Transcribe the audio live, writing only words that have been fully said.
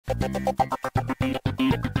Welcome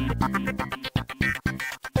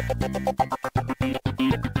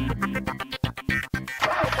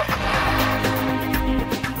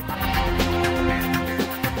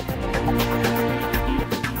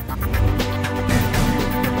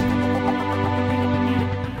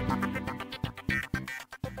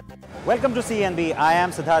to CNB. I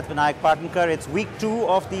am Siddharth Vinayak Patankar. It's week 2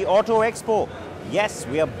 of the Auto Expo. Yes,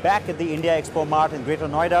 we are back at the India Expo Mart in Greater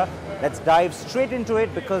Noida. Let's dive straight into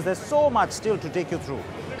it because there's so much still to take you through.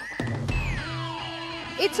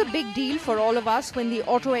 It's a big deal for all of us when the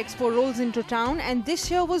Auto Expo rolls into town, and this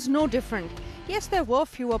year was no different. Yes, there were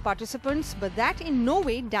fewer participants, but that in no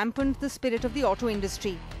way dampened the spirit of the auto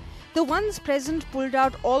industry. The ones present pulled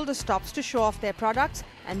out all the stops to show off their products,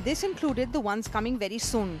 and this included the ones coming very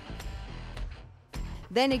soon.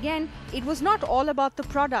 Then again, it was not all about the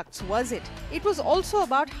products, was it? It was also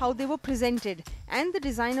about how they were presented, and the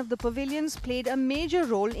design of the pavilions played a major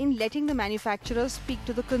role in letting the manufacturers speak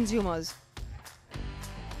to the consumers.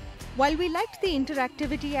 While we liked the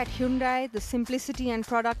interactivity at Hyundai, the simplicity and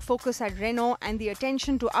product focus at Renault, and the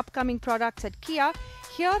attention to upcoming products at Kia,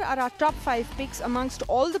 here are our top 5 picks amongst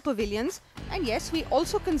all the pavilions, and yes, we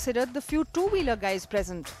also considered the few two-wheeler guys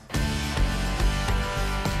present.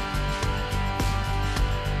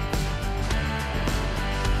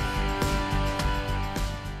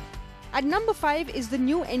 At number 5 is the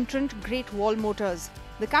new entrant Great Wall Motors.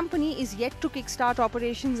 The company is yet to kickstart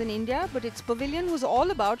operations in India, but its pavilion was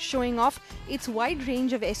all about showing off its wide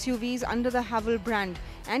range of SUVs under the Haval brand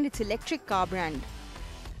and its electric car brand.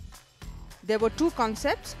 There were 2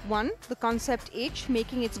 concepts. One, the Concept H,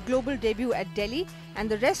 making its global debut at Delhi, and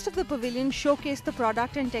the rest of the pavilion showcased the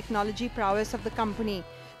product and technology prowess of the company.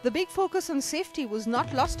 The big focus on safety was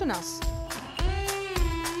not lost on us.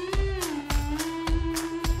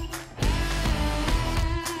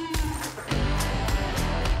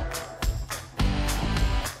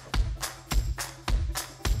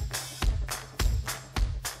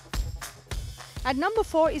 At number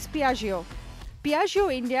 4 is Piaggio.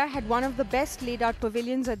 Piaggio India had one of the best laid out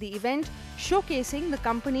pavilions at the event, showcasing the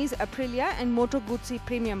company's Aprilia and Moto Guzzi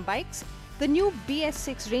premium bikes, the new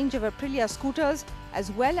BS6 range of Aprilia scooters,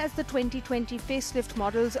 as well as the 2020 facelift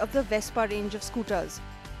models of the Vespa range of scooters.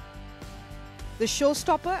 The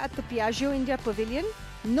showstopper at the Piaggio India pavilion?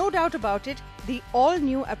 No doubt about it, the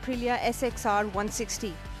all-new Aprilia SXR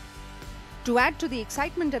 160. To add to the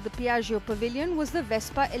excitement at the Piaggio pavilion was the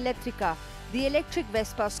Vespa Elettrica, the electric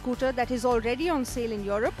Vespa scooter that is already on sale in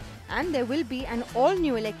Europe, and there will be an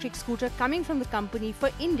all-new electric scooter coming from the company for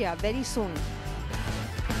India very soon.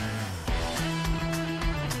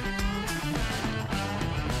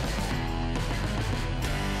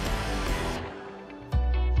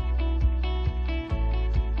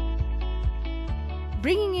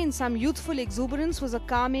 Bringing in some youthful exuberance was a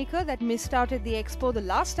car maker that missed out at the expo the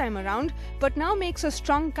last time around, but now makes a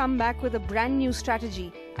strong comeback with a brand new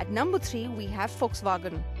strategy. At number 3, we have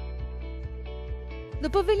Volkswagen. The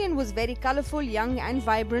pavilion was very colourful, young and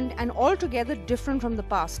vibrant, and altogether different from the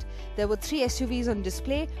past. There were 3 SUVs on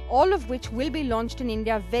display, all of which will be launched in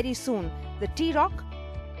India very soon: the T-Roc,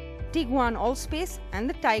 Tiguan Allspace and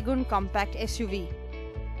the Taygun compact SUV.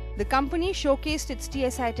 The company showcased its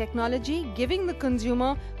TSI technology, giving the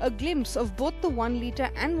consumer a glimpse of both the 1-litre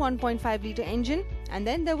and 1.5-litre engine, and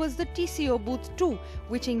then there was the TCO booth too,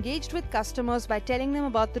 which engaged with customers by telling them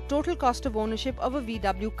about the total cost of ownership of a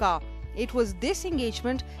VW car. It was this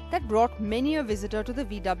engagement that brought many a visitor to the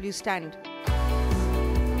VW stand.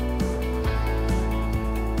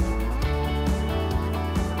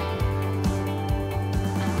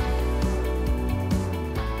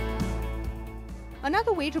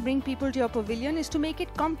 Another way to bring people to your pavilion is to make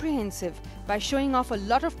it comprehensive by showing off a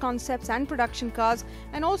lot of concepts and production cars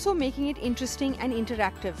and also making it interesting and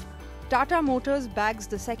interactive. Tata Motors bags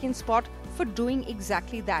the second spot for doing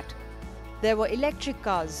exactly that. There were electric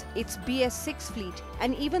cars, its BS6 fleet,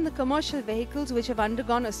 and even the commercial vehicles which have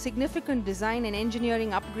undergone a significant design and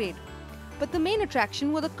engineering upgrade. But the main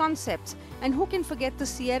attraction were the concepts, and who can forget the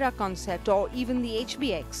Sierra concept or even the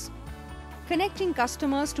HBX? Connecting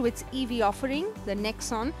customers to its EV offering, the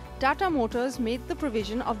Nexon, Tata Motors made the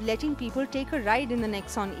provision of letting people take a ride in the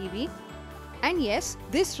Nexon EV. And yes,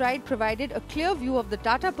 this ride provided a clear view of the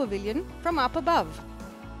Tata Pavilion from up above.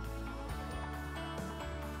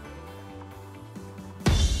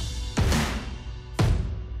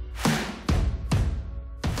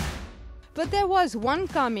 But there was one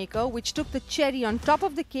car maker which took the cherry on top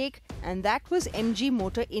of the cake, and that was MG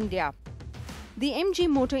Motor India. The MG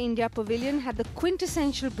Motor India Pavilion had the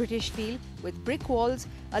quintessential British feel with brick walls,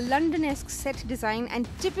 a London-esque set design and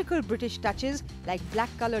typical British touches like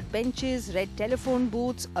black-coloured benches, red telephone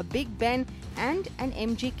booths, a Big Ben and an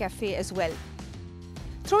MG cafe as well.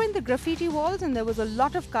 Throw in the graffiti walls and there was a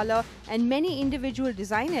lot of colour and many individual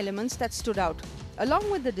design elements that stood out. Along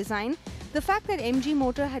with the design, the fact that MG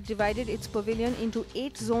Motor had divided its pavilion into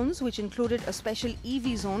 8 zones which included a special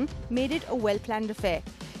EV zone made it a well-planned affair.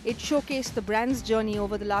 It showcased the brand's journey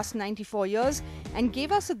over the last 94 years and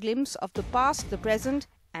gave us a glimpse of the past, the present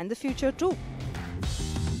and the future too.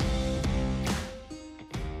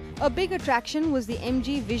 A big attraction was the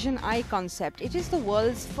MG Vision Eye concept. It is the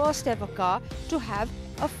world's first ever car to have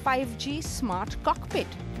a 5G smart cockpit.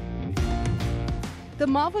 The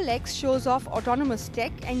Marvel X shows off autonomous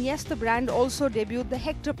tech, and yes, the brand also debuted the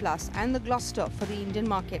Hector Plus and the Gloucester for the Indian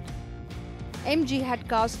market. MG had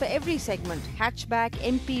cars for every segment, hatchback,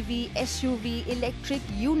 MPV, SUV, electric,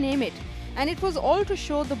 you name it, and it was all to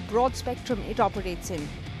show the broad spectrum it operates in.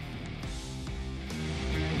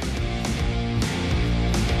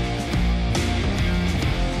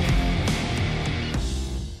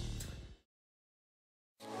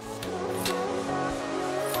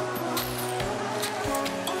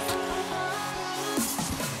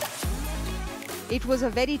 It was a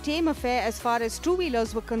very tame affair as far as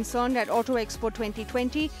two-wheelers were concerned at Auto Expo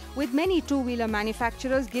 2020, with many two-wheeler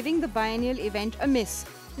manufacturers giving the biennial event a miss.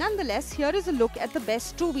 Nonetheless, here is a look at the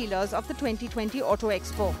best two-wheelers of the 2020 Auto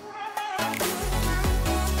Expo.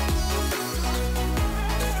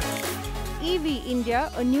 EV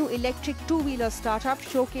India, a new electric two-wheeler startup,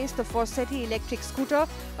 showcased the Forsetti electric scooter,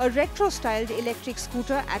 a retro-styled electric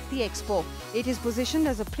scooter at the expo. It is positioned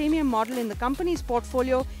as a premium model in the company's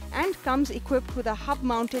portfolio and comes equipped with a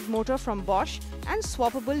hub-mounted motor from Bosch and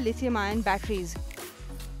swappable lithium-ion batteries.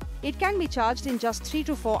 It can be charged in just 3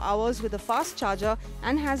 to 4 hours with a fast charger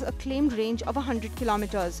and has a claimed range of 100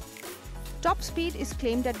 kilometers. Top speed is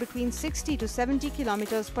claimed at between 60 to 70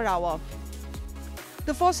 kilometers per hour.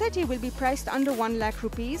 The Forsetti will be priced under 1 lakh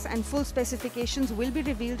rupees and full specifications will be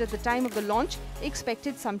revealed at the time of the launch,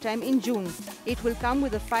 expected sometime in June. It will come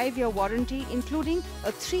with a 5-year warranty, including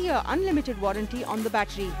a 3-year unlimited warranty on the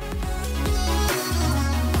battery.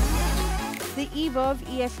 The eVerve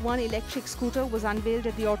EF1 electric scooter was unveiled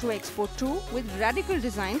at the Auto Expo 2 with radical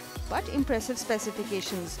design but impressive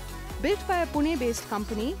specifications. Built by a Pune-based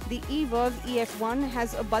company, the eVerve EF1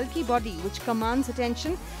 has a bulky body which commands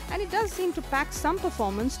attention, and it does seem to pack some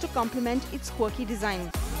performance to complement its quirky design.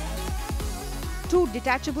 2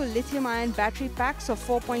 detachable lithium-ion battery packs of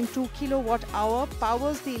 4.2 kilowatt-hour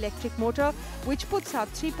powers the electric motor, which puts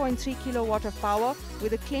out 3.3 kilowatt of power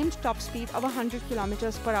with a claimed top speed of 100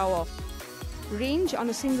 kilometers per hour. Range on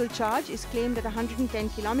a single charge is claimed at 110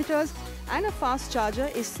 kilometers, and a fast charger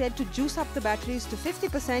is said to juice up the batteries to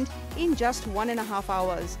 50% in just 1.5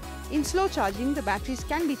 hours. In slow charging, the batteries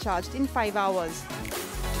can be charged in 5 hours.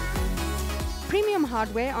 Premium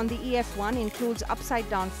hardware on the EF1 includes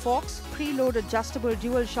upside-down forks, preload adjustable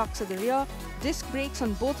dual shocks at the rear, disc brakes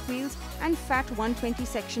on both wheels and fat 120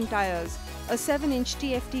 section tires. A 7-inch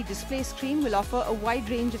TFT display screen will offer a wide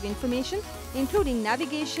range of information, including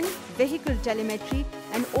navigation, vehicle telemetry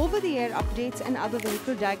and over-the-air updates and other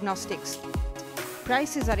vehicle diagnostics.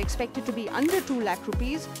 Prices are expected to be under 2 lakh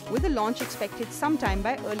rupees, with a launch expected sometime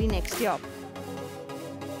by early next year.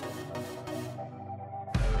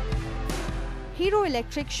 Hero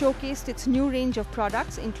Electric showcased its new range of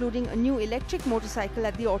products, including a new electric motorcycle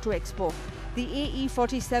at the Auto Expo. The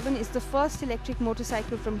AE47 is the first electric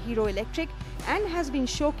motorcycle from Hero Electric and has been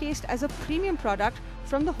showcased as a premium product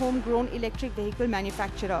from the homegrown electric vehicle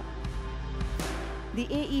manufacturer. The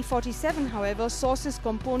AE47, however, sources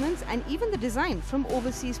components and even the design from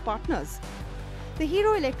overseas partners. The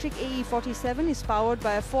Hero Electric AE47 is powered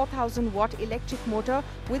by a 4,000-watt electric motor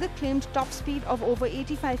with a claimed top speed of over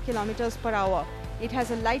 85 kilometers per hour. It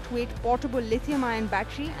has a lightweight portable lithium-ion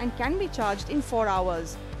battery and can be charged in 4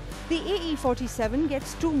 hours. The AE47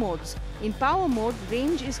 gets 2 modes. In power mode,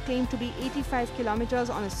 range is claimed to be 85 kilometers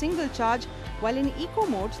on a single charge, while in eco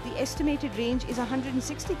mode, the estimated range is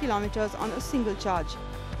 160 kilometers on a single charge.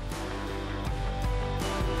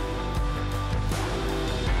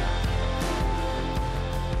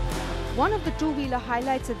 One of the two-wheeler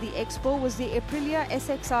highlights at the expo was the Aprilia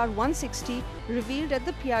SXR 160 revealed at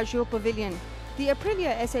the Piaggio Pavilion. The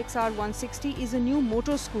Aprilia SXR 160 is a new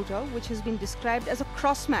motor scooter which has been described as a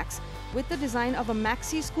cross-max, with the design of a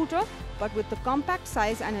maxi scooter but with the compact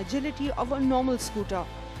size and agility of a normal scooter.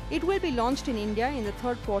 It will be launched in India in the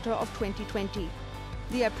 3rd quarter of 2020.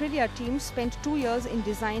 The Aprilia team spent 2 years in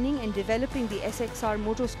designing and developing the SXR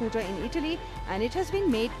motor scooter in Italy, and it has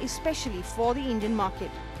been made especially for the Indian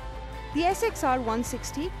market. The SXR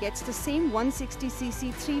 160 gets the same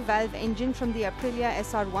 160cc 3-valve engine from the Aprilia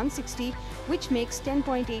SR 160, which makes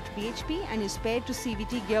 10.8 bhp and is paired to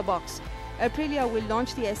CVT gearbox. Aprilia will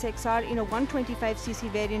launch the SXR in a 125cc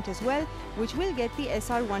variant as well, which will get the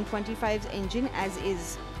SR 125's engine as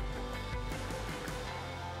is.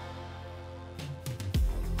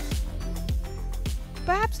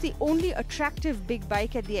 Perhaps the only attractive big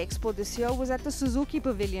bike at the Expo this year was at the Suzuki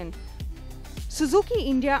Pavilion. Suzuki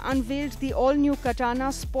India unveiled the all-new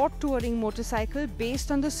Katana sport touring motorcycle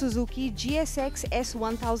based on the Suzuki GSX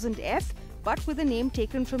S1000F, but with a name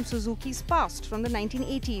taken from Suzuki's past from the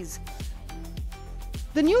 1980s.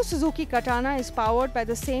 The new Suzuki Katana is powered by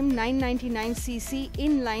the same 999cc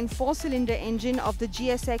inline 4-cylinder engine of the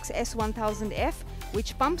GSX S1000F,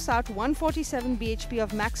 which pumps out 147 bhp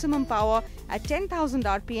of maximum power at 10,000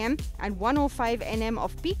 rpm and 105 Nm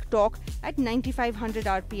of peak torque at 9,500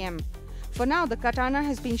 rpm. For now, the Katana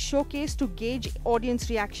has been showcased to gauge audience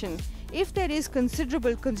reaction. If there is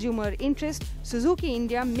considerable consumer interest, Suzuki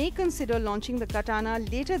India may consider launching the Katana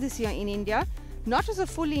later this year in India, not as a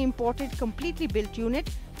fully imported, completely built unit,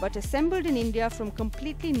 but assembled in India from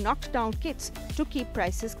completely knocked down kits to keep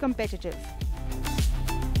prices competitive.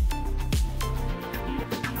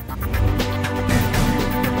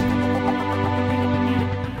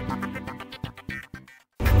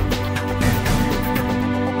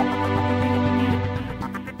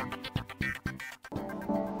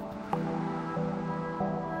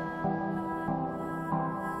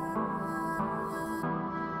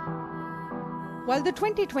 While the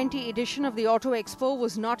 2020 edition of the Auto Expo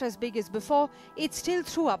was not as big as before, it still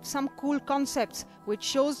threw up some cool concepts, which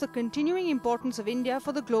shows the continuing importance of India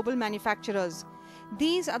for the global manufacturers.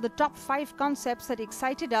 These are the top 5 concepts that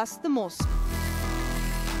excited us the most.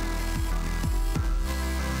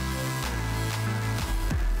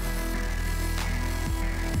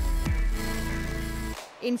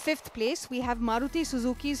 In 5th place, we have Maruti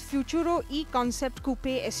Suzuki's Futuro E-Concept Coupe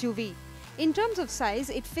SUV. In terms of size,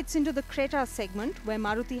 it fits into the Creta segment where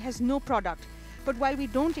Maruti has no product. But while we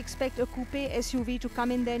don't expect a coupe SUV to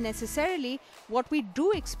come in there necessarily, what we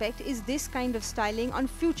do expect is this kind of styling on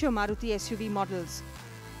future Maruti SUV models.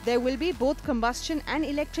 There will be both combustion and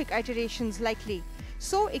electric iterations likely.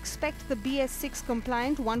 So expect the BS6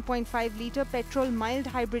 compliant 1.5-litre petrol mild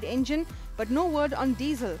hybrid engine, but no word on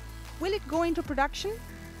diesel. Will it go into production?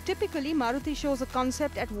 Typically, Maruti shows a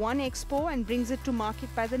concept at one expo and brings it to market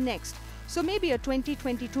by the next. So maybe a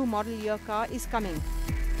 2022 model year car is coming.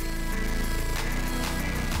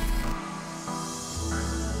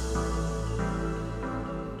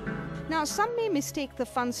 Now, some may mistake the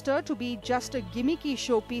Funster to be just a gimmicky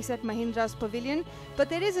showpiece at Mahindra's Pavilion, but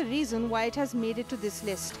there is a reason why it has made it to this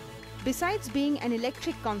list. Besides being an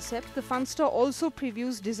electric concept, the Funster also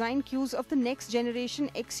previews design cues of the next generation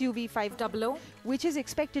XUV 500, which is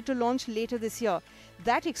expected to launch later this year.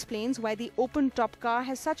 That explains why the open-top car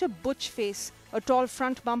has such a butch face, a tall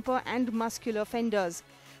front bumper and muscular fenders.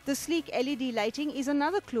 The sleek LED lighting is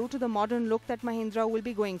another clue to the modern look that Mahindra will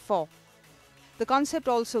be going for. The concept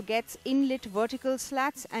also gets inlit vertical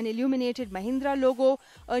slats, an illuminated Mahindra logo,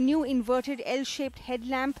 a new inverted L-shaped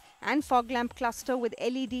headlamp and fog lamp cluster with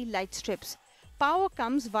LED light strips. Power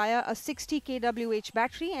comes via a 60 kWh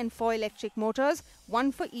battery and 4 electric motors,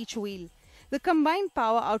 one for each wheel. The combined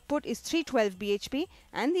power output is 312 bhp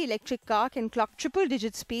and the electric car can clock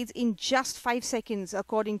triple-digit speeds in just 5 seconds,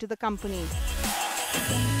 according to the company.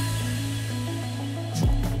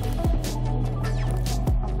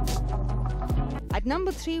 At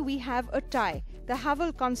number 3, we have a tie. The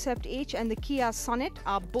Haval Concept H and the Kia Sonet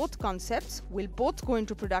are both concepts, will both go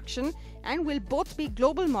into production, and will both be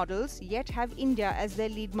global models, yet have India as their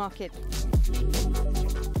lead market.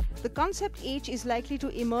 The Concept H is likely to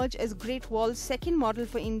emerge as Great Wall's second model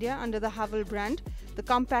for India under the Haval brand. The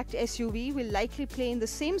compact SUV will likely play in the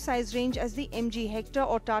same size range as the MG Hector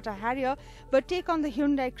or Tata Harrier, but take on the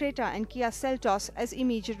Hyundai Creta and Kia Seltos as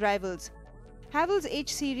immediate rivals. Havel's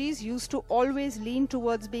H-Series used to always lean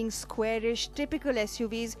towards being squarish, typical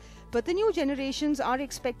SUVs, but the new generations are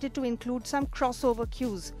expected to include some crossover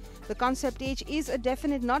cues. The Concept H is a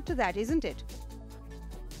definite nod to that, isn't it?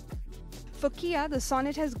 For Kia, the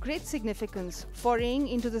Sonet has great significance, foraying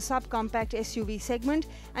into the subcompact SUV segment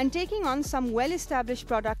and taking on some well-established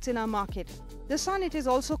products in our market. The Sonet is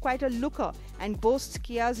also quite a looker and boasts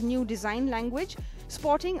Kia's new design language,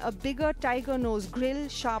 sporting a bigger tiger nose grille,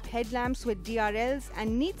 sharp headlamps with DRLs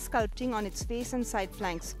and neat sculpting on its face and side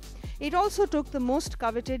flanks. It also took the most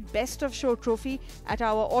coveted Best of Show trophy at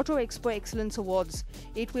our Auto Expo Excellence Awards.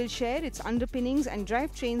 It will share its underpinnings and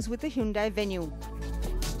drivetrains with the Hyundai Venue.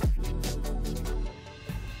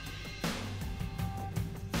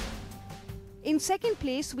 In second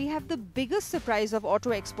place, we have the biggest surprise of Auto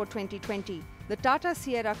Expo 2020. The Tata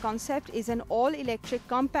Sierra concept is an all-electric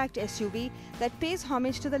compact SUV that pays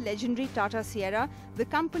homage to the legendary Tata Sierra, the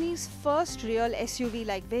company's first real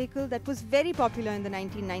SUV-like vehicle that was very popular in the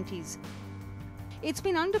 1990s. It's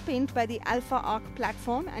been underpinned by the Alpha Arc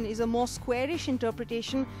platform and is a more squarish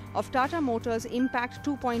interpretation of Tata Motors' Impact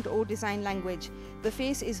 2.0 design language. The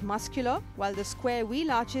face is muscular, while the square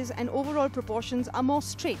wheel arches and overall proportions are more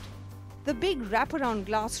straight. The big wraparound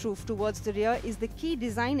glass roof towards the rear is the key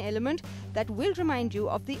design element that will remind you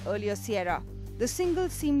of the earlier Sierra. The single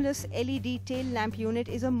seamless LED tail lamp unit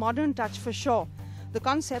is a modern touch for sure. The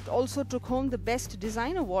concept also took home the Best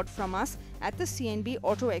Design Award from us at the CNB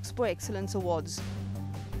Auto Expo Excellence Awards.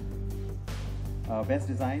 Best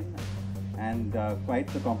design and quite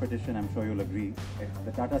the competition, I'm sure you'll agree. It's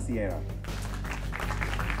the Tata Sierra.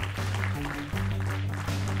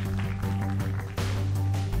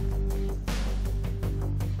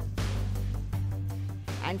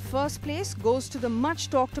 And first place goes to the much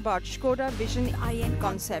talked about Škoda Vision IN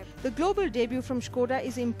concept. The global debut from Škoda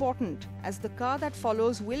is important, as the car that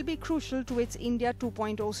follows will be crucial to its India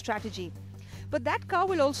 2.0 strategy. But that car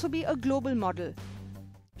will also be a global model.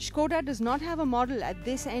 Škoda does not have a model at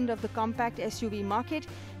this end of the compact SUV market,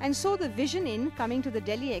 and so the Vision In coming to the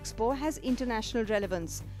Delhi Expo has international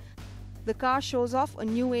relevance. The car shows off a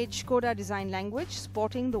new-age Škoda design language,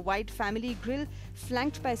 sporting the wide family grille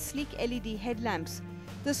flanked by sleek LED headlamps.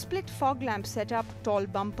 The split fog lamp setup, tall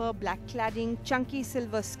bumper, black cladding, chunky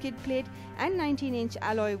silver skid plate and 19-inch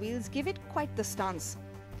alloy wheels give it quite the stance.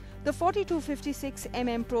 The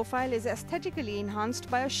 4256mm profile is aesthetically enhanced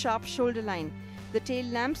by a sharp shoulder line. The tail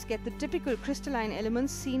lamps get the typical crystalline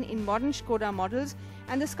elements seen in modern Škoda models,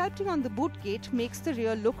 and the sculpting on the boot gate makes the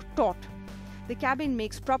rear look taut. The cabin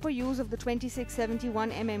makes proper use of the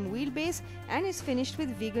 2671mm wheelbase and is finished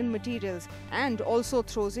with vegan materials, and also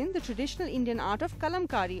throws in the traditional Indian art of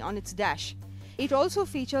kalamkari on its dash. It also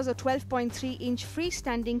features a 12.3-inch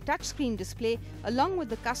freestanding touchscreen display along with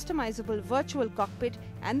the customizable virtual cockpit,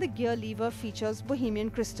 and the gear lever features Bohemian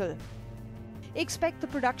crystal. Expect the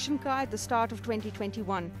production car at the start of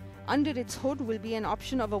 2021. Under its hood will be an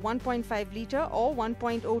option of a 1.5-litre or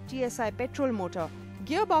 1.0 TSI petrol motor.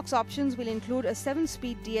 Gearbox options will include a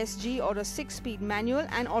 7-speed DSG or a 6-speed manual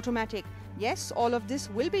and automatic. Yes, all of this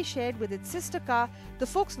will be shared with its sister car, the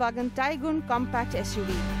Volkswagen Taygun compact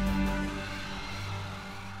SUV.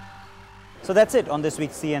 So that's it on this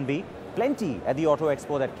week's CNB. Plenty at the Auto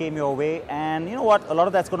Expo that came your way, and you know what? A lot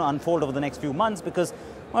of that's going to unfold over the next few months because,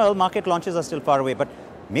 well, market launches are still far away. But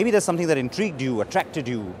maybe there's something that intrigued you, attracted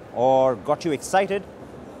you, or got you excited.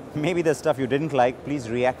 Maybe there's stuff you didn't like. Please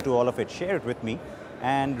react to all of it. Share it with me.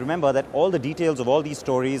 And remember that all the details of all these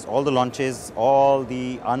stories, all the launches, all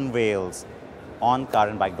the unveils on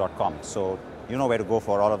CarandBike.com. So you know where to go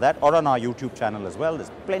for all of that, or on our YouTube channel as well. There's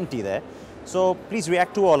plenty there. So please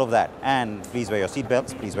react to all of that. And please wear your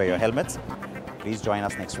seatbelts, please wear your helmets. Please join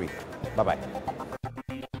us next week. Bye-bye.